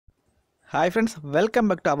Hi friends, welcome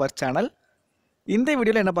back to our channel. இந்த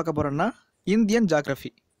வீடியோவில் என்ன பார்க்க போகிறோன்னா இந்தியன்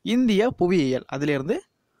ஜாகிரஃபி இந்திய புவியியல் அதிலிருந்து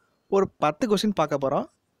ஒரு 10 கொஸ்டின் பார்க்க போகிறோம்.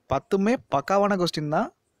 10மே பக்காவான கொஸ்டின் தான்.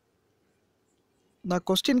 நான்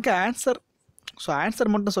கொஸ்டினுக்கு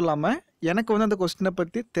ஆன்சர் மட்டும் சொல்லாமல் எனக்கு அந்த கொஸ்டினை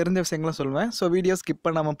பற்றி தெரிஞ்ச விஷயங்களும் சொல்லுவேன். ஸோ வீடியோ ஸ்கிப்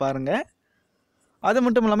பண்ணாமல் பாருங்கள். அது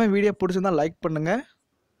மட்டும் இல்லாமல் வீடியோ பிடிச்சிருந்தால் லைக் பண்ணுங்கள்.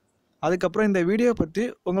 அதுக்கப்புறம் இந்த வீடியோ பற்றி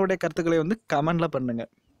உங்களுடைய கருத்துக்களை கமெண்டில்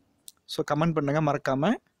பண்ணுங்கள். ஸோ கமெண்ட் பண்ணுங்கள்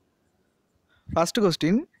மறக்காமல். ஃபர்ஸ்ட்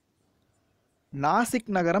கொஸ்டின், நாசிக்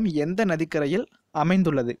நகரம் எந்த நதிக்கரையில்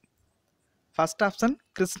அமைந்துள்ளது? First option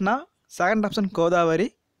Krishna, second option Godavari,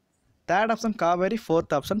 third option Kaveri,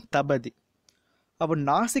 fourth option Tapti. அப்போ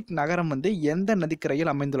நாசிக் நகரம் எந்த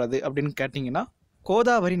நதிக்கரையில் அமைந்துள்ளது அப்படின்னு கேட்டிங்கன்னா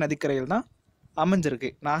கோதாவரி நதிக்கரையில் தான்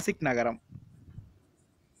அமைஞ்சிருக்கு நாசிக் நகரம்.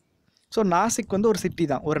 ஸோ நாசிக் ஒரு சிட்டி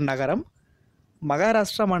தான், ஒரு நகரம்.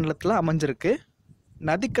 மகாராஷ்டிரா மாநிலத்தில் அமைஞ்சிருக்கு.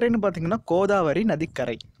 நதிக்கரைன்னு பார்த்தீங்கன்னா கோதாவரி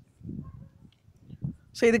நதிக்கரை.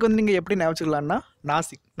 ஸோ இதுக்கு நீங்கள் எப்படி ஞாபகிக்கலாம்னா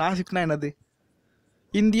நாசிக்னா என்னது?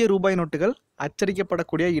 இந்திய ரூபாய் நோட்டுகள்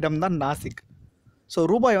அச்சடிக்கப்படக்கூடிய இடம் தான் நாசிக். ஸோ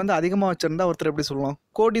ரூபாய் அதிகமாக வச்சுருந்தா ஒருத்தர் எப்படி சொல்லுவோம்?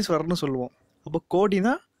 கோடீஸ்வரர்னு சொல்லுவோம். அப்போ கோடி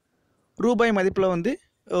தான் ரூபாய் மதிப்பில்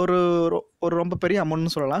ஒரு ஒரு ரொம்ப பெரிய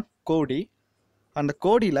அமௌண்ட்னு சொல்லலாம், கோடி. அந்த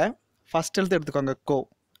கோடியில் ஃபஸ்ட் எழுத்து எடுத்துக்கோங்க, கோ.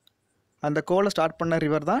 அந்த கோவில் ஸ்டார்ட் பண்ண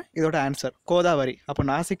ரிவர் தான் இதோட ஆன்சர், கோதாவரி. அப்போ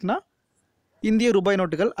நாசிக்னா இந்திய ரூபாய்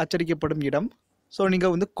நோட்டுகள் அச்சடிக்கப்படும் இடம். ஸோ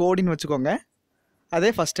நீங்கள் கோடின்னு வச்சுக்கோங்க. அதே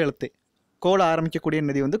ஃபஸ்ட் எழுத்து கோல ஆரம்பிக்கக்கூடிய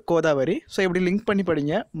நதி கோதாவரி. ஸோ இப்படி லிங்க் பண்ணி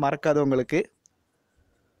படிங்க, மறக்காது உங்களுக்கு.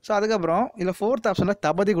 ஸோ அதுக்கப்புறம் இதில் ஃபோர்த் ஆப்ஷனில்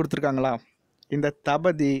தபதி கொடுத்துருக்காங்களா? இந்த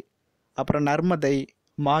தபதி, அப்புறம் நர்மதை,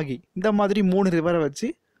 மாகி, இந்த மாதிரி 3 ரிவரை வச்சு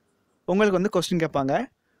உங்களுக்கு கொஸ்டின் கேட்பாங்க.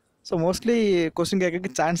 ஸோ மோஸ்ட்லி கொஸ்டின்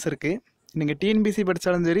கேட்கறதுக்கு சான்ஸ் இருக்குது. நீங்கள் டிஎன்பிசி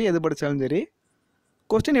படித்தாலும் சரி, எது படித்தாலும் சரி,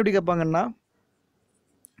 கொஸ்டின் எப்படி கேட்பாங்கன்னா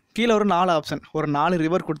கீழே ஒரு 4 ஆப்ஷன், ஒரு 4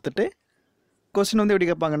 ரிவர் கொடுத்துட்டு கொஸ்டின்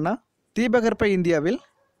எப்படி கேட்பாங்கன்னா தீபகற்ப இந்தியாவில்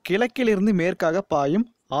கிழக்கிலிருந்து மேற்காக பாயும்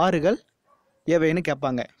ஆறுகள் எவைன்னு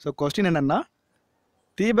கேட்பாங்க. ஸோ கொஸ்டின் என்னென்னா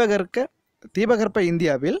தீபகற்ப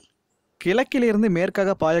இந்தியாவில் கிழக்கிலிருந்து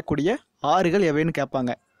மேற்காக பாயக்கூடிய ஆறுகள் எவைன்னு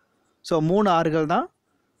கேட்பாங்க. ஸோ 3 ஆறுகள் தான்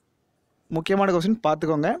முக்கியமான கொஸ்டின்,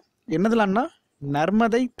 பார்த்துக்கோங்க. என்னதுலான்னா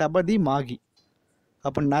நர்மதை, தபதி, மாகி.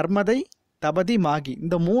 அப்போ நர்மதை, தபதி, மாகி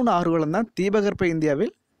இந்த 3 ஆறுகளும் தான் தீபகற்ப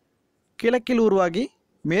இந்தியாவில் கிழக்கில் உருவாகி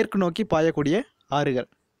மேற்கு நோக்கி பாயக்கூடிய ஆறுகள்.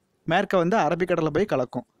 மேற்க அரபிக்கடலில் போய்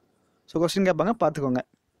கலக்கும். ஸோ கொஸ்டின் கேட்பாங்க, பார்த்துக்கோங்க.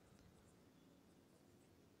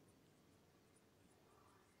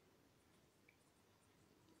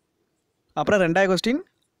 அப்புறம் 2வது கொஸ்டின்,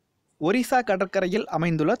 ஒரிசா கடற்கரையில்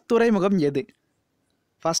அமைந்துள்ள துறைமுகம் எது?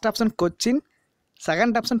 First option Cochin,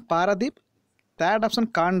 second option Paradip, third option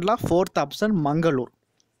Kandla, fourth option Mangalore.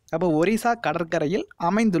 அப்போ ஒரிசா கடற்கரையில்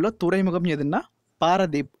அமைந்துள்ள துறைமுகம் எதுன்னா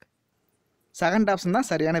பாரதீப். செகண்ட் ஆப்ஷன் தான்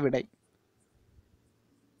சரியான விடை.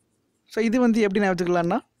 ஸோ இது எப்படி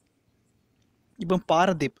ஞாபகத்துக்கலான்னா, இப்போ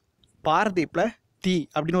பாரதீப்பில் தீ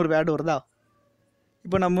அப்படின்னு ஒரு வேர்டு வருதா?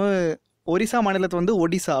 இப்போ நம்ம ஒரிசா மாநிலத்தை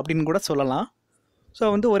ஒடிசா அப்படின்னு கூட சொல்லலாம். ஸோ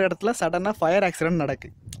ஒரு இடத்துல சடனாக ஃபயர் ஆக்சிடென்ட் நடக்கு.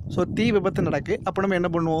 ஸோ தீ விபத்து நடக்கு. அப்போ நம்ம என்ன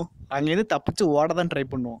பண்ணுவோம்? அங்கேருந்து தப்பிச்சு ஓட தான் ட்ரை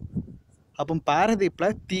பண்ணுவோம். அப்போ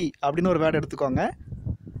பாரதீப்பில் தீ அப்படின்னு ஒரு வேர்டு எடுத்துக்கோங்க.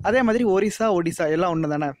 அதே மாதிரி ஒடிசா எல்லாம்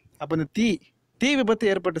ஒன்று தானே. அப்போ இந்த தீ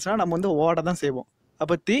விபத்து ஏற்பட்டுச்சுன்னா நம்ம ஓட தான் செய்வோம்.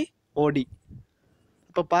 அப்போ தீ, ஓடி.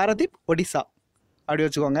 இப்போ பாரதீப், ஒடிசா அப்படி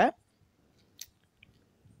வச்சுக்கோங்க.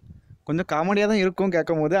 கொஞ்சம் காமெடியாக தான் இருக்கும்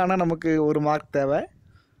கேட்கும் போது, ஆனால் நமக்கு ஒரு மார்க் தேவை.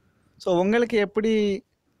 ஸோ உங்களுக்கு எப்படி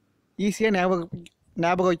ஈஸியாக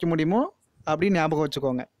ஞாபகம் வைக்க முடியுமோ அப்படி ஞாபகம்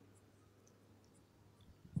வச்சுக்கோங்க.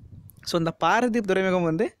 ஸோ இந்த பாரதீப்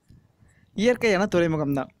துறைமுகம் இயற்கையான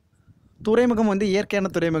துறைமுகம் தான். துறைமுகம் இயற்கையான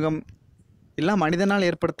துறைமுகம் இல்லை மனிதனால்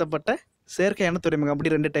ஏற்படுத்தப்பட்ட செயற்கையான துறைமுகம்,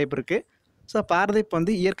 அப்படி 2 டைப் இருக்குது. ஸோ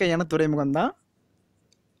பாரதீப் இயற்கையான துறைமுகம் தான்.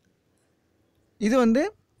 இது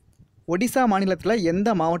ஒடிசா மாநிலத்தில் எந்த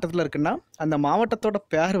மாவட்டத்தில் இருக்குன்னா அந்த மாவட்டத்தோட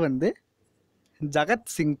பேர்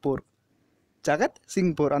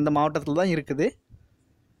ஜகத்சிங்பூர் அந்த மாவட்டத்தில் தான் இருக்குது.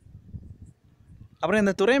 அப்புறம்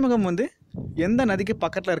இந்த துறைமுகம் எந்த நதிக்கு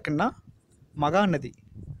பக்கத்தில் இருக்குன்னா மகாநதி.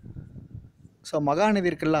 ஸோ மகாநதி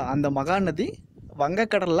இருக்குல்ல, அந்த மகாநதி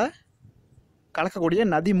வங்கக்கடலில் கலக்கக்கூடிய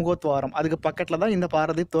நதி முகத்துவாரம், அதுக்கு பக்கத்தில் தான் இந்த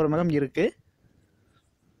பாரதீப் துறைமுகம் இருக்குது.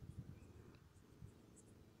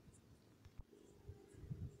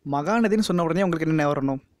 மகாநதின்னு சொன்ன உடனே உங்களுக்கு என்ன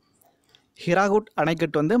வரணும்? ஹிராகுட்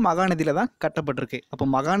அணைக்கட்டு மகாநதியில் தான் கட்டப்பட்டிருக்கு. அப்போ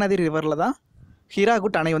மகாநதி ரிவரில் தான்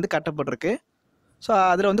ஹிராகுட் அணை கட்டப்பட்டிருக்கு. ஸோ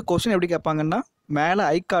அதில் கொஸ்டின் எப்படி கேட்பாங்கன்னா மேலே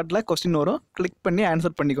ஐகார்டில் கொஸ்டின் வரும், கிளிக் பண்ணி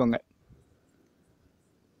ஆன்சர் பண்ணிக்கோங்க.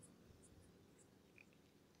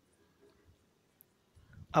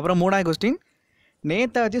 அப்புறம் 3வது கொஸ்டின்,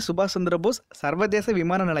 நேதாஜி சுபாஷ் சந்திரபோஸ் சர்வதேச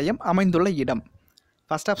விமான நிலையம் அமைந்துள்ள இடம்?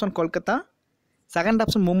 First option Kolkata, second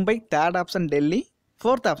option Mumbai, third option Delhi,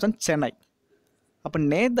 fourth option Chennai. அப்போ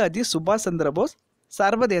நேதாஜி சுபாஷ் சந்திர போஸ்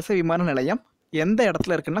சர்வதேச விமான நிலையம் எந்த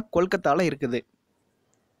இடத்துல இருக்குன்னா கொல்கத்தாவில் இருக்குது.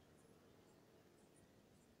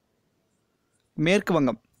 மேற்கு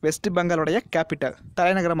வங்கம், வெஸ்ட் பெங்காலுடைய கேபிட்டல்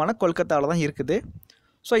தலைநகரமான கொல்கத்தாவில் தான் இருக்குது.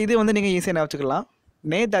 ஸோ இது வந்து நீங்கள் ஈஸியாக வச்சுக்கலாம்.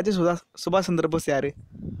 நேதாஜி சுபாஷ் சந்திர போஸ் யார்?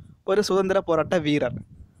 ஒரு சுதந்திர போராட்ட வீரர்.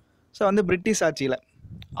 ஸோ வந்து பிரிட்டிஷ் ஆட்சியில்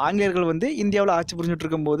ஆங்கிலேயர்கள் வந்து இந்தியாவில் ஆட்சி புரிஞ்சுட்டு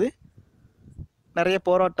இருக்கும்போது நிறைய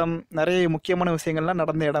போராட்டம், நிறைய முக்கியமான விஷயங்கள்லாம்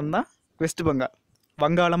நடந்த இடம் தான் வெஸ்ட் பெங்கால்,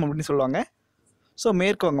 வங்காளம் அப்படின்னு சொல்லுவாங்க. ஸோ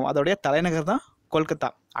மேற்கு வங்கம் அதோடைய தலைநகர் தான் கொல்கத்தா.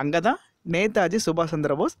 அங்கே தான் நேதாஜி சுபாஷ்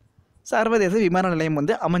சந்திர போஸ் சர்வதேச விமான நிலையம்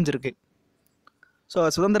வந்து அமைஞ்சிருக்கு. ஸோ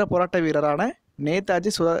சுதந்திர போராட்ட வீரரான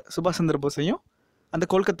நேதாஜி சுபாஷ் சந்திர போஸையும் அந்த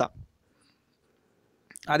கொல்கத்தா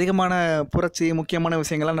அதிகமான புரட்சி முக்கியமான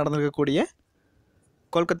விஷயங்கள்லாம் நடந்திருக்கக்கூடிய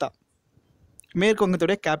கொல்கத்தா மேற்கு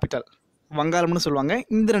வங்கத்துடைய கேபிட்டல் வங்காளம்னு சொல்லுவாங்க.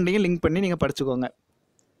 இந்த ரெண்டையும் லிங்க் பண்ணி நீங்கள் படிச்சுக்கோங்க.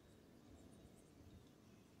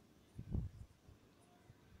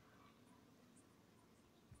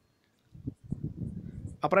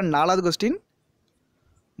 அப்புறம் 4வது கொஸ்டின்,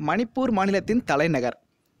 மணிப்பூர் மாநிலத்தின் தலைநகர்.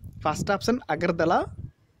 First option Agartala,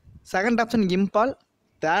 second option Imphal,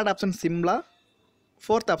 third option Shimla,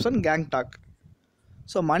 fourth option Gangtok.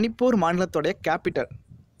 So Manipur மாநிலத்துடைய கேபிட்டல்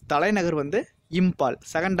தலைநகர் வந்து இம்பால்.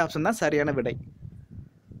 செகண்ட் ஆப்ஷன் தான் சரியான விடை.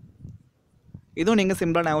 இதுவும் நீங்கள்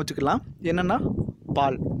சிம்பிளாக ஞாபகம் வச்சுக்கலாம். என்னென்னா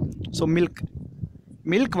பால். ஸோ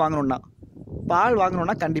மில்க் வாங்கணுன்னா, பால்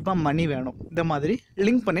வாங்கணுன்னா கண்டிப்பாக மணி வேணும். இந்த மாதிரி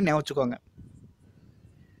லிங்க் பண்ணி ஞாபகம் வச்சுக்கோங்க.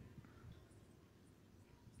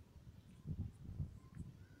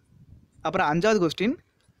 அப்புறம் 5வது கொஸ்டின்,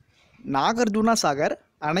 நாகார்ஜுனா சாகர்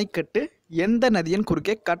அணைக்கட்டு எந்த நதியின்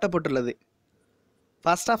குறுக்கே கட்டப்பட்டுள்ளது?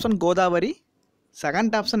 First option Godavari,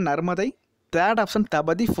 second option Narmada, third option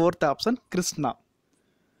Tapti, fourth option Krishna.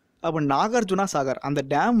 அப்போ நாகார்ஜுனா சாகர் அந்த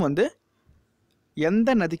டேம் வந்து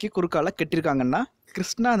எந்த நதிக்கு குறுக்கால கட்டியிருக்காங்கன்னா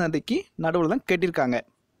கிருஷ்ணா நதிக்கு நடுவில் தான் கட்டியிருக்காங்க.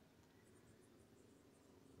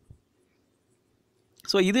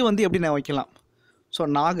 ஸோ இது வந்து எப்படி நான் வைக்கலாம்? ஸோ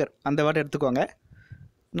நாகர் அந்த வேர்டை எடுத்துக்கோங்க.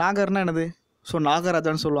 நாகர்னா என்னது? ஸோ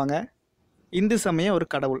நாகராஜான்னு சொல்லுவாங்க. இந்து சமய ஒரு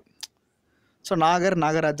கடவுள். ஸோ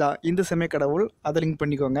நாகராஜா இந்து சமய கடவுள், அதை லிங்க்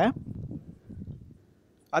பண்ணிக்கோங்க.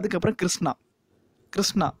 அதுக்கப்புறம்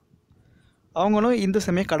கிருஷ்ணா அவங்களும் இந்து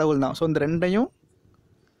சமய கடவுள் தான். ஸோ இந்த ரெண்டையும்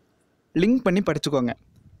லிங்க் பண்ணி படிச்சுக்கோங்க.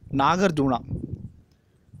 நாகார்ஜுனா,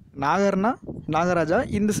 நாகர்னா நாகராஜா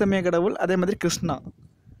இந்து சமய கடவுள், அதே மாதிரி கிருஷ்ணா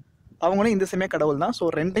அவங்களும் இந்து சமய கடவுள் தான். ஸோ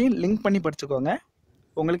ரெண்டையும் லிங்க் பண்ணி படிச்சுக்கோங்க,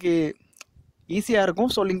 உங்களுக்கு ஈஸியாக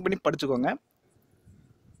இருக்கும். ஸோ லிங்க் பண்ணி படிச்சுக்கோங்க.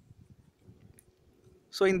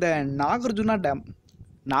 ஸோ இந்த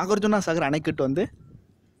நாகார்ஜுனா சாகர் அணைக்கட்டு வந்து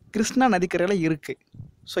கிருஷ்ணா நதிக்கரையில் இருக்குது.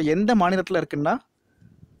 ஸோ எந்த மாநிலத்தில் இருக்குன்னா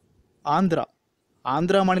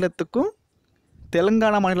ஆந்திரா மாநிலத்துக்கும்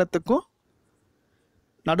தெலுங்கானா மாநிலத்துக்கும்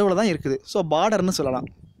நடுவில் தான் இருக்குது. ஸோ பார்டர்னு சொல்லலாம்.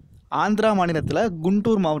 ஆந்திரா மாநிலத்தில்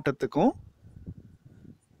குண்டூர் மாவட்டத்துக்கும்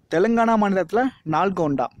தெலுங்கானா மாநிலத்தில்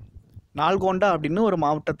நால்கோண்டா அப்படின்னு ஒரு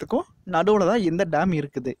மாவட்டத்துக்கும் நடுவில் தான் இந்த டேம்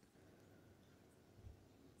இருக்குது.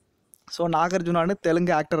 ஸோ நாகார்ஜுனான்னு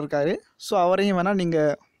தெலுங்கு ஆக்டர் இருக்கார். ஸோ அவரையும் வேணால்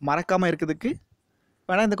நீங்கள் மறக்காமல் இருக்கிறதுக்கு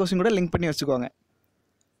வேணால் இந்த கொஸ்டின் கூட லிங்க் பண்ணி வச்சுக்கோங்க.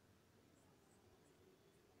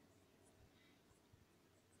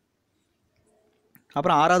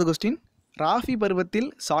 அப்புறம் 6வது கொஸ்டின், ராஃபி பருவத்தில்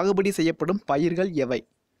சாகுபடி செய்யப்படும் பயிர்கள் எவை?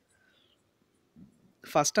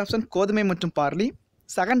 ஃபர்ஸ்ட் ஆப்ஷன் கோதுமை மற்றும் பார்லி,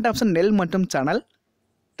 செகண்ட் ஆப்ஷன் நெல் மற்றும் சணல்,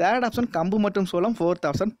 தேர்ட் ஆப்ஷன் கம்பு மற்றும் சோளம், ஃபோர்த்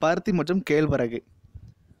ஆப்ஷன் பருத்தி மற்றும் கேழ்வரகு.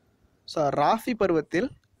 ஸோ ராஃபி பருவத்தில்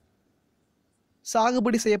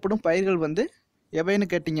சாகுபடி செய்யப்படும் பயிர்கள் வந்து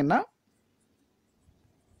எவைன்னு கேட்டிங்கன்னா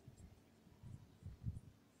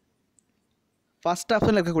ஃபர்ஸ்ட்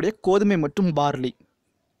ஆப்ஷனில் இருக்கக்கூடிய கோதுமை மற்றும் பார்லி.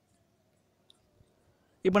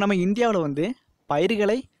 இப்போ நம்ம இந்தியாவில் வந்து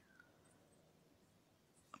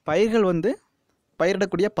பயிர்கள் வந்து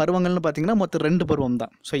பயிரிடக்கூடிய பருவங்கள்னு பார்த்திங்கன்னா மொத்தம் 2 பருவம்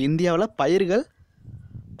தான். ஸோ இந்தியாவில்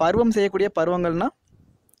பருவம் செய்யக்கூடிய பருவங்கள்னால்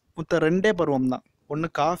மொத்தம் 2 பருவம் தான். ஒன்று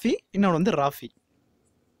காஃபி, இன்னொன்று வந்து ராஃபி.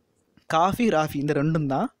 ராஃபி இந்த ரெண்டும்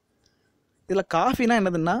தான். இதில் காஃபினா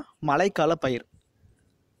என்னதுன்னா மழைக்கால பயிர்,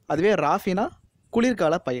 அதுவே ராஃபினா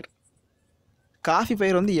குளிர்கால பயிர். காஃபி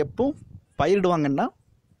பயிர் வந்து எப்போ பயிரிடுவாங்கன்னா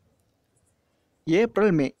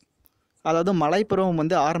ஏப்ரல் மே, அதாவது மழை பருவம்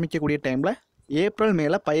வந்து ஆரம்பிக்கக்கூடிய டைமில் ஏப்ரல்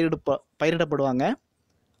மேல பயிரிடப்படுவாங்க.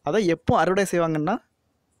 அதை எப்போ அறுவடை செய்வாங்கன்னா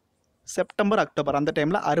செப்டம்பர் அக்டோபர் அந்த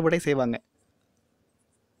டைமில் அறுவடை செய்வாங்க.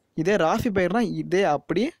 இதே ராஃபி பயிர்னால் இதே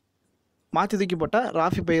அப்படியே மாற்றி தூக்கி போட்டால்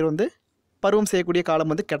ராஃபி பயிர் வந்து பருவம் செய்யக்கூடிய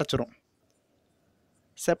காலம் வந்து கிடச்சிரும்.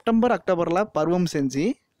 செப்டம்பர் அக்டோபரில் பருவம் செஞ்சு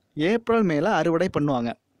ஏப்ரல் மேல அறுவடை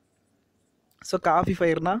பண்ணுவாங்க. ஸோ காஃபி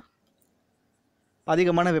பயிர்னால்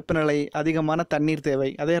அதிகமான வெப்பநிலை, அதிகமான தண்ணீர் தேவை.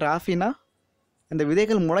 அதே ராஃபினா இந்த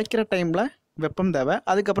விதைகள் முளைக்கிற டைமில் வெப்பம் தேவை,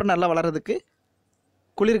 அதுக்கப்புறம் நல்லா வளர்கிறதுக்கு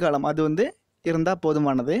குளிர்காலம் அது வந்து இருந்தால்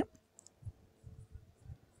போதுமானது.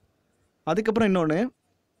 அதுக்கப்புறம் இன்னொன்று,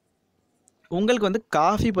 உங்களுக்கு வந்து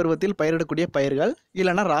காஃபி பருவத்தில் பயிரிடக்கூடிய பயிர்கள்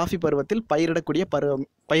இல்லைன்னா ராஃபி பருவத்தில் பயிரிடக்கூடிய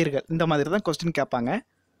பயிர்கள் இந்த மாதிரி தான் கொஸ்டின் கேட்பாங்க.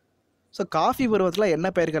 ஸோ காஃபி பருவத்தில் என்ன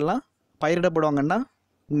பயிர்கள்லாம் பயிரிடப்படுவாங்கன்னா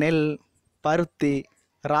நெல், பருத்தி,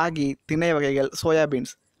 ராகி, திணை வகைகள்,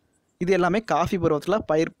 சோயாபீன்ஸ் இது எல்லாமே காஃபி பருவத்தில்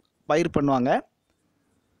பயிர் பண்ணுவாங்க.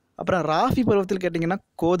 அப்புறம் ராஃபி பருவத்தில் கேட்டிங்கன்னா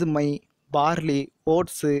கோதுமை, பார்லி,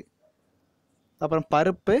 ஓட்ஸு, அப்புறம்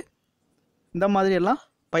பருப்பு இந்த மாதிரி எல்லாம்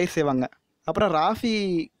பயிர் செய்வாங்க. அப்புறம் ராஃபி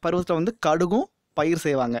பருவத்தில் வந்து கடுகும் பயிர்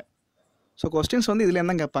செய்வாங்க. ஸோ கொஸ்டின்ஸ் வந்து இதில்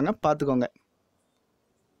என்ன கேட்பாங்க பார்த்துக்கோங்க.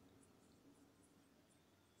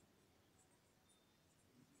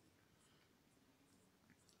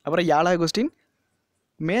 அப்புறம் 7வது கொஸ்டின்,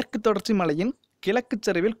 மேற்கு தொடர்ச்சி மலையின் கிழக்கு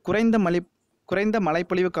சரிவில் குறைந்த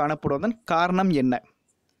மழைப்பொழிவு காணப்படுவதன் காரணம் என்ன?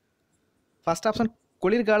 ஃபர்ஸ்ட் ஆப்ஷன்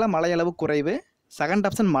குளிர்கால மழையளவு குறைவு, செகண்ட்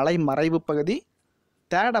ஆப்ஷன் மலை மறைவு பகுதி,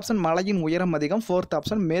 தேர்ட் ஆப்ஷன் மலையின் உயரம் அதிகம், ஃபோர்த்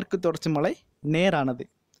ஆப்ஷன் மேற்கு தொடர்ச்சி மலை நேரானது.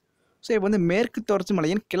 ஸோ இப்போ வந்து மேற்கு தொடர்ச்சி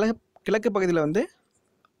மலையின் கிழக்கு பகுதியில் வந்து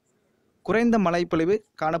குறைந்த மழைப்பொழிவு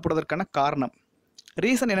காணப்படுவதற்கான காரணம்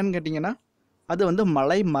ரீசன் என்னன்னு கேட்டிங்கன்னா அது வந்து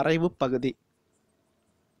மலை மறைவு பகுதி.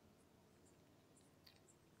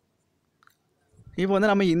 இப்போ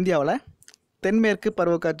வந்து நம்ம இந்தியாவில் தென்மேற்கு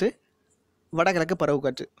பருவக்காற்று, வடகிழக்கு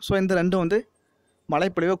பருவக்காற்று, ஸோ இந்த ரெண்டும் வந்து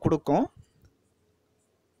மழைப்பொழிவை கொடுக்கும்.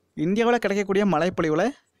 இந்தியாவில் கிடைக்கக்கூடிய மழைப்பொழிவில்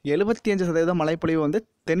 75% மழைப்பொழிவு வந்து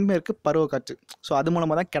தென்மேற்கு பருவக்காற்று, ஸோ அது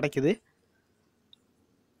மூலமாக தான் கிடைக்குது.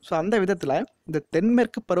 ஸோ அந்த விதத்தில் இந்த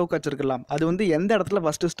தென்மேற்கு பருவக்காற்று இருக்கலாம், அது வந்து எந்த இடத்துல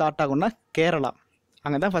ஃபஸ்ட்டு ஸ்டார்ட் ஆகும்னா கேரளா,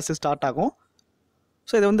 அங்கே தான் ஃபஸ்ட்டு ஸ்டார்ட் ஆகும்.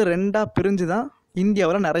 ஸோ இது வந்து ரெண்டாக பிரிஞ்சு தான்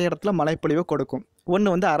இந்தியாவில் நிறைய இடத்துல மழைப்பொழிவை கொடுக்கும்.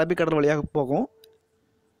 ஒன்று வந்து அரபிக்கடல் வழியாக போகும்,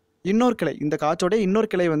 இன்னொரு கிளை, இந்த காற்றோடைய இன்னொரு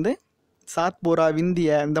கிளை வந்து சாத்பூரா, விந்திய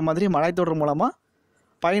இந்த மாதிரி மலைத்தொடர் மூலமாக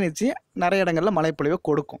பயணித்து நிறைய இடங்களில் மழைப்பொழிவை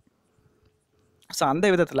கொடுக்கும். ஸோ அந்த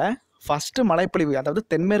விதத்தில் ஃபஸ்ட்டு மழைப்பொழிவு அதாவது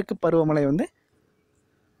தென்மேற்கு பருவமழை வந்து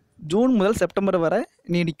ஜூன் முதல் செப்டம்பர் வரை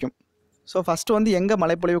நீடிக்கும். ஸோ ஃபஸ்ட்டு வந்து எங்கே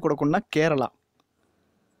மழைப்பொழிவு கொடுக்கும்னா கேரளா.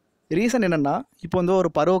 ரீசன் என்னென்னா இப்போ வந்து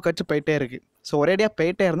ஒரு பருவக்காற்று போயிட்டே இருக்குது, ஸோ ஒரேடியாக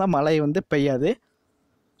போயிட்டே இருந்தால் மழை வந்து பெய்யாது.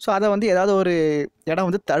 ஸோ அதை வந்து ஏதாவது ஒரு இடம்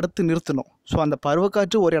வந்து தடுத்து நிறுத்தணும். ஸோ அந்த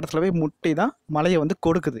பருவக்காற்று ஒரு இடத்துல போய் முட்டி தான் மழையை வந்து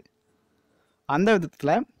கொடுக்குது. அந்த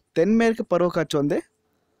விதத்தில் தென்மேற்கு பருவக்காற்று வந்து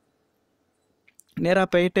நேராக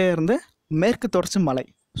போயிட்டே இருந்து மேற்கு தொடர்ச்சி மலை,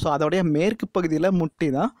 ஸோ அதோடைய மேற்கு பகுதியில் முட்டி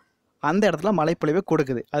தான் அந்த இடத்துல மழைப்பொழிவு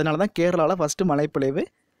கொடுக்குது. அதனால தான் கேரளாவில் ஃபஸ்ட்டு மழைப்பொழிவு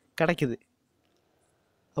கிடைக்குது.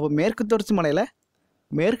 அப்போ மேற்கு தொடர்ச்சி மலையில்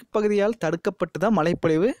மேற்கு பகுதியால் தடுக்கப்பட்டு தான்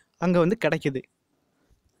மழைப்பொழிவு அங்கே வந்து கிடைக்குது.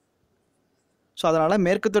 ஸோ அதனால்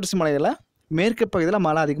மேற்கு தொடர்ச்சி மலையில் மேற்கு பகுதியில்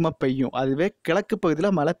மழை அதிகமாக பெய்யும், அதுவே கிழக்கு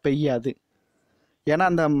பகுதியில் மழை பெய்யாது. ஏன்னா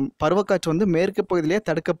அந்த பருவக்காற்று வந்து மேற்கு பகுதியிலே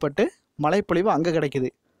தடுக்கப்பட்டு மழைப்பொழிவு அங்கே கிடைக்குது.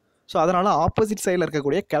 ஸோ அதனால் ஆப்போசிட் சைடில்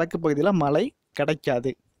இருக்கக்கூடிய கிழக்கு பகுதியில் மழை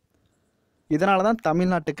கிடைக்காது. இதனால தான்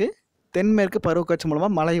தமிழ்நாட்டுக்கு தென்மேற்கு பருவக்காற்று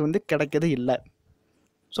மூலமாக மழை வந்து கிடைக்கிறது இல்லை.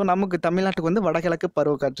 ஸோ நமக்கு தமிழ்நாட்டுக்கு வந்து வடகிழக்கு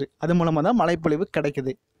பருவக்காற்று அது மூலமாக தான் மழைப்பொழிவு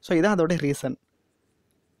கிடைக்குது. ஸோ இதுதான் அதோட ரீசன்.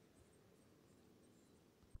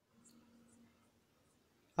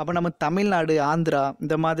 அப்போ நம்ம தமிழ்நாடு, ஆந்திரா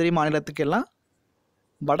இந்த மாதிரி மாநிலத்துக்கெல்லாம்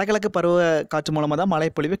வடகிழக்கு பருவ காற்று மூலமாக தான்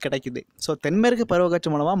மழைப்பொழிவு கிடைக்குது. ஸோ தென்மேற்கு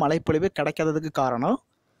பருவக்காற்று மூலமாக மழைப்பொழிவு கிடைக்காததுக்கு காரணம்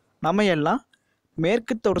நம்ம எல்லாம்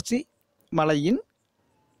மேற்கு தொடர்ச்சி மலையின்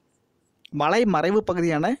மலை மறைவு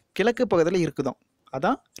பகுதியான கிழக்கு பகுதியில் இருக்குதோம்,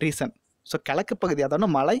 அதான் ரீசன். ஸோ கிழக்கு பகுதி அதாவது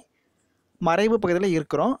மலை மறைவு பகுதியில்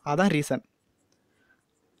இருக்கிறோம், அதான் ரீசன்.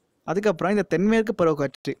 அதுக்கப்புறம் இந்த தென்மேற்கு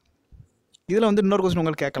பருவக்காற்று இதில் வந்து இன்னொரு கொஸ்டின்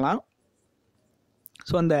உங்களுக்கு கேட்கலாம்.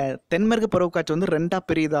 ஸோ அந்த தென்மேற்கு பருவக்காற்று வந்து ரெண்டாக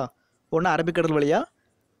பிரியுதா, ஒன்று அரபிக்கடல் வழியாக,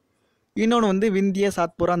 இன்னொன்று வந்து விந்திய,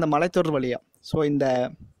 சாத்பூரா அந்த மலைத்தொடர் வழியாக. ஸோ இந்த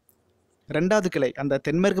ரெண்டாவது கிளை, அந்த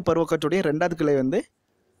தென்மேற்கு பருவக்காற்றுடைய ரெண்டாவது கிளை வந்து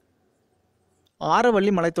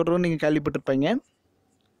ஆரவள்ளி மலைத்தொடர்னு நீங்கள் கேள்விப்பட்டிருப்பீங்க.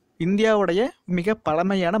 இந்தியாவுடைய மிக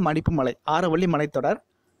பழமையான மடிப்பு மலை ஆரவள்ளி மலைத்தொடர்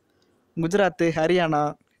குஜராத்து, ஹரியானா,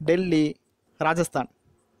 டெல்லி, ராஜஸ்தான்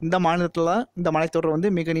இந்த மாநிலத்தில் இந்த மலைத்தொடர்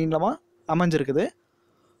வந்து மிக நீளமாக அமைஞ்சிருக்குது.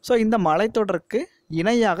 ஸோ இந்த மலைத்தொடருக்கு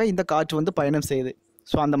இணையாக இந்த காற்று வந்து பயணம் செய்யுது.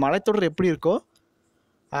 ஸோ அந்த மலைத்தொடர் எப்படி இருக்கோ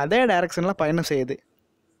அதே டைரக்ஷனில் பயணம் செய்யுது.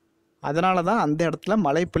 அதனால தான் அந்த இடத்துல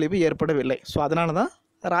மழைப்பொழிவு ஏற்படவில்லை. ஸோ அதனால தான்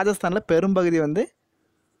ராஜஸ்தானில் பெரும்பகுதி வந்து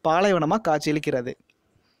பாலைவனமாக காட்சியளிக்கிறது.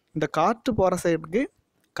 இந்த காற்று போகிற சைடுக்கு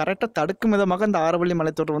கரெக்டாக தடுக்கும் விதமாக இந்த ஆரவள்ளி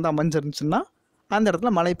மலைத்தொடர் வந்து அமைஞ்சிருந்துச்சுன்னா அந்த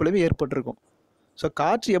இடத்துல மழைப்பொழிவு ஏற்பட்டிருக்கும். ஸோ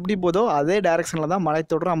காற்று எப்படி போதோ அதே டைரக்ஷனில் தான்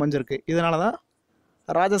மலைத்தொடரும் அமைஞ்சிருக்கு. இதனால தான்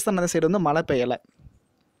ராஜஸ்தான் அந்த சைடு வந்து மழை பெய்யலை.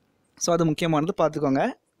 ஸோ அது முக்கியமானது, பார்த்துக்கோங்க.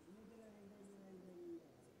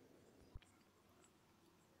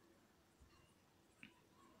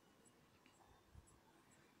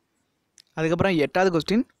 அதுக்கப்புறம் 8வது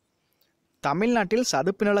கொஸ்டின், தமிழ்நாட்டில்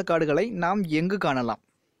சதுப்பு நில காடுகளை நாம் எங்கு காணலாம்?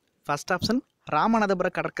 ஃபர்ஸ்ட் ஆப்ஷன்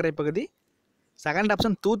ராமநாதபுரம் கடற்கரை பகுதி, செகண்ட்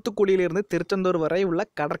ஆப்ஷன் தூத்துக்குடியிலிருந்து திருச்செந்தூர் வரை உள்ள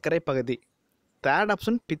கடற்கரை பகுதி, தேர்ட்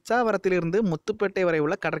ஆப்ஷன் பிச்சாவரத்திலிருந்து முத்துப்பேட்டை வரை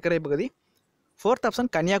உள்ள கடற்கரை பகுதி, ஃபோர்த் ஆப்ஷன்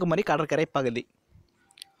கன்னியாகுமரி கடற்கரை பகுதி.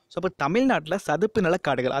 ஸோ இப்போ தமிழ்நாட்டில் சதுப்பு நில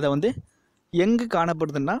காடுகள் அதை வந்து எங்கு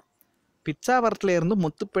காணப்படுதுன்னா பிச்சாவரத்திலிருந்து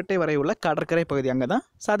முத்துப்பேட்டை வரை உள்ள கடற்கரை பகுதி, அங்கே தான்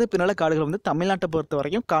சதுப்பு நில காடுகள் வந்து தமிழ்நாட்டை பொறுத்த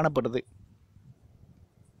வரைக்கும் காணப்படுது.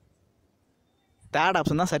 தேர்ட்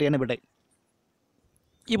ஆப்ஷன் தான் சரியான விடை.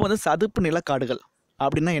 இப்போ வந்து சதுப்பு நில காடுகள்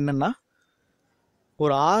அப்படின்னா என்னென்னா,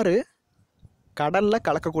 ஒரு ஆறு கடலில்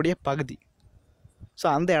கலக்கக்கூடிய பகுதி. ஸோ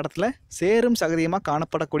அந்த இடத்துல சேரும் சகதியமாக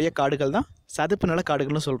காணப்படக்கூடிய காடுகள் தான் சதுப்பு நில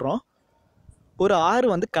காடுகள்னு சொல்கிறோம். ஒரு ஆறு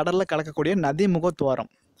வந்து கடலில் கலக்கக்கூடிய நதி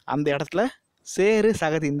முகத்துவாரம், அந்த இடத்துல சேரு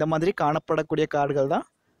சகதி இந்த மாதிரி காணப்படக்கூடிய காடுகள் தான்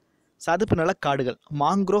சதுப்பு நில காடுகள்,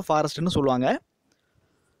 மாங்க்ரோவ் ஃபாரஸ்ட்னு சொல்லுவாங்க.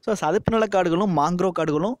 ஸோ சதுப்பு நில காடுகளும் மாங்க்ரோவ்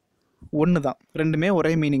காடுகளும் ஒன்று தான், ரெண்டுமே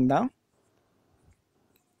ஒரே மீனிங் தான்.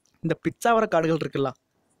 இந்த பிச்சாவர காடுகள் இருக்குல்ல,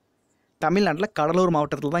 தமிழ்நாட்டில் கடலூர்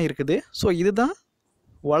மாவட்டத்தில் தான் இருக்குது. ஸோ இதுதான்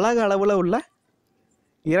உலக அளவில் உள்ள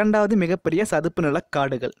 2வது மிகப்பெரிய சதுப்பு நில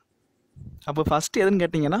காடுகள். அப்போ ஃபஸ்ட்டு எதுன்னு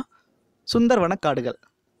கேட்டிங்கன்னா சுந்தர்வன காடுகள்.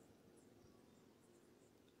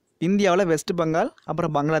 இந்தியாவில் வெஸ்ட் பெங்கால்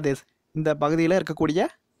அப்புறம் பங்களாதேஷ் இந்த பகுதியில் இருக்கக்கூடிய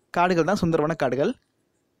காடுகள் தான் சுந்தர்வன காடுகள்.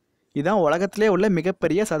 இதுதான் உலகத்திலே உள்ள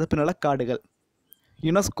மிகப்பெரிய சதுப்பு நில காடுகள்.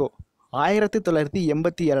 யுனெஸ்கோ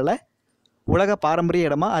 1987 உலக பாரம்பரிய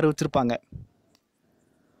இடமாக அறிவிச்சிருப்பாங்க.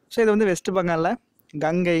 ஸோ இது வந்து வெஸ்ட் பெங்காலில்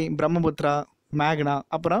கங்கை, பிரம்மபுத்திரா, மேக்னா,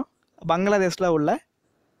 அப்புறம் பங்களாதேஷில் உள்ள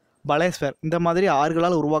பலேஸ்வர் இந்த மாதிரி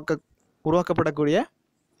ஆறுகளால் உருவாக்கப்படக்கூடிய,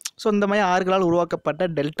 ஸோ இந்த மாதிரி ஆறுகளால் உருவாக்கப்பட்ட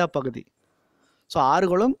டெல்டா பகுதி. ஸோ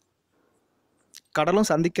ஆறுகளும் கடலும்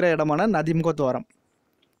சந்திக்கிற இடமான நதிமுகத்துவாரம்,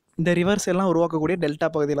 இந்த ரிவர்ஸ் எல்லாம் உருவாக்கக்கூடிய டெல்டா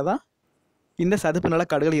பகுதியில் தான் இந்த சதுப்பு நில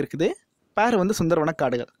காடுகள் இருக்குது. பேர் வந்து சுந்தர்வன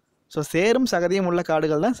காடுகள். ஸோ சேரும் சகதியும் உள்ள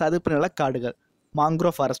காடுகள் தான் சதுப்பு நில காடுகள்,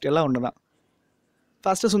 மாங்க்ரோவ் ஃபாரஸ்ட் எல்லாம் ஒன்று தான்.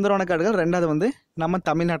 ஃபஸ்ட்டு சுந்தரவன காடுகள், ரெண்டாவது வந்து நம்ம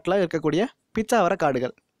தமிழ்நாட்டில் இருக்கக்கூடிய பிச்சாவர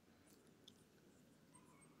காடுகள்.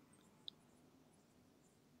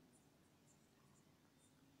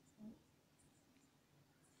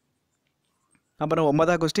 அப்புறம்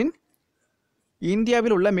 9வது கொஸ்டின்,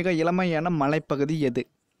 இந்தியாவில் உள்ள மிக இளமையான மலைப்பகுதி எது?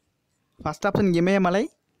 ஃபஸ்ட் ஆப்ஷன் இமயமலை,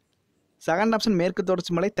 செகண்ட் ஆப்ஷன் மேற்கு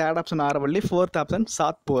தொடர்ச்சி மலை, third option Aravalli, fourth option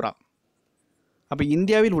Satpura. அப்போ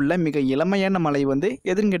இந்தியாவில் உள்ள மிக இளமையான மலை வந்து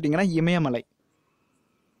எதுன்னு கேட்டிங்கன்னா இமயமலை.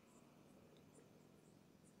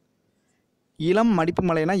 இளம் மடிப்பு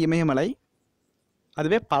மலைனா இமயமலை,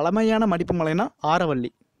 அதுவே பழமையான மடிப்பு மலைனா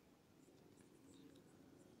ஆரவல்லி.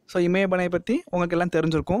 ஸோ இமயமலை பற்றி உங்களுக்கு எல்லாம்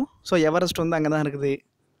தெரிஞ்சிருக்கும். ஸோ எவரெஸ்ட் வந்து அங்கே தான் இருக்குது.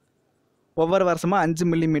 ஒவ்வொரு வருஷமாக 5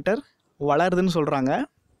 மில்லிமீட்டர் வளருதுன்னு சொல்கிறாங்க.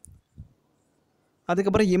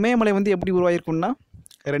 அதுக்கப்புறம் இமயமலை வந்து எப்படி உருவாயிருக்குன்னா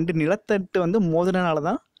 2 நிலத்தட்டு வந்து மோதினால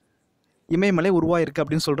தான் இமயமலை உருவாயிருக்கு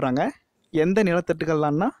அப்படின்னு சொல்கிறாங்க. எந்த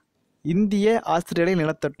நிலத்தட்டுகள்லான்னா இந்திய ஆஸ்திரேலிய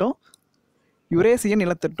நிலத்தட்டும் யுரேசியன்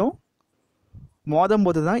நிலத்தட்டும்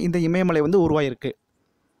மோதும்போது தான் இந்த இமயமலை வந்து உருவாயிருக்கு.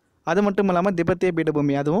 அது மட்டும் இல்லாமல் திபெத்திய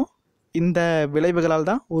பீடபூமி அதுவும் இந்த விளைவுகளால்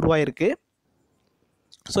தான் உருவாயிருக்கு.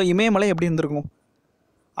 ஸோ இமயமலை எப்படி இருந்திருக்கும்?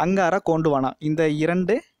 அங்காரா கோண்டுவானா இந்த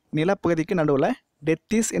 2 நிலப்பகுதிக்கு நடுவில்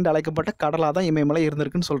டெத்தீஸ் என்று அழைக்கப்பட்ட கடலாக தான் இமயமலை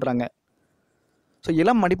இருந்திருக்குன்னு சொல்கிறாங்க. ஸோ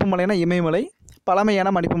இளம் மடிப்பு மலைனா இமயமலை, பழமையான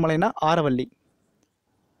மடிப்பு மலைனா ஆரவல்லி.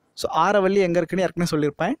 ஸோ ஆரவல்லி எங்கே இருக்குன்னு ஏற்கனவே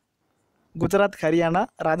சொல்லியிருப்பேன். குஜராத், ஹரியானா,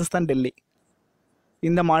 ராஜஸ்தான், டெல்லி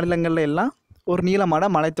இந்த மாநிலங்களில் எல்லாம் ஒரு நீளமான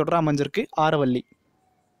மலைத்தொடர் அமைஞ்சிருக்கு ஆரவல்லி.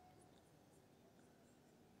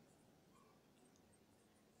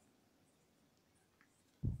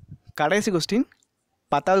 கடைசி கொஸ்டின்,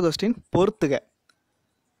 10வது கொஸ்டின், பொறுத்துக.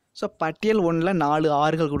 ஸோ பட்டியல் 1ல் 4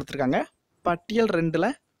 ஆறுகள் கொடுத்துருக்காங்க, பட்டியல் 2ல்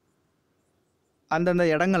அந்தந்த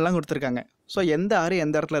இடங்கள்லாம் கொடுத்துருக்காங்க. ஸோ எந்த ஆறு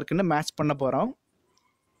எந்த இடத்துல இருக்குன்னு மேட்ச் பண்ண போகிறோம்.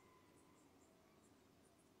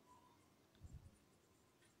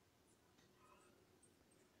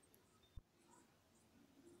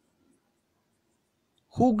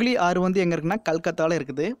 ஹூக்ளி ஆறு வந்து எங்கே இருக்குன்னா கல்கத்தாவில்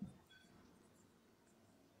இருக்குது.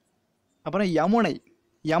 அப்புறம்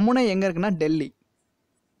யமுனை எங்கே இருக்குன்னா டெல்லி.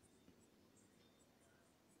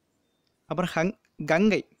 அப்புறம்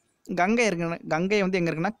கங்கை வந்து எங்கே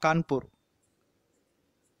இருக்குன்னா கான்பூர்.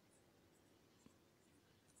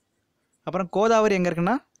 அப்புறம் கோதாவரி எங்கே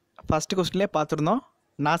இருக்குன்னா ஃபஸ்ட்டு கொஸ்டின்லேயே பார்த்துருந்தோம்,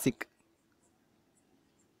 நாசிக்.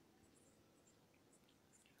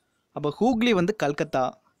 அப்போ ஹூக்ளி வந்து கல்கத்தா,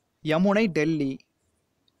 யமுனை டெல்லி,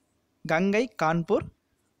 கங்கை கான்பூர்,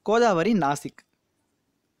 கோதாவரி நாசிக்.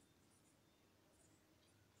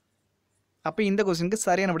 அப்போ இந்த கொஸ்டினுக்கு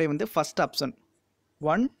சரியான விடை வந்து ஃபஸ்ட் ஆப்ஷன்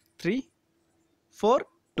 1, 3, 4,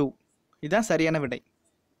 2 இதுதான் சரியான விடை.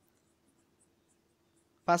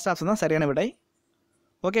 ஃபர்ஸ்ட் ஆப்ஷன் தான் சரியான விடை.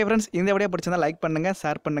 ஓகே ஃப்ரெண்ட்ஸ், இந்த வீடியோ பிடிச்சிருந்தா லைக் பண்ணுங்கள்,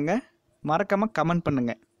 ஷேர் பண்ணுங்கள், மறக்காமல் கமெண்ட்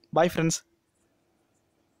பண்ணுங்கள். Bye friends.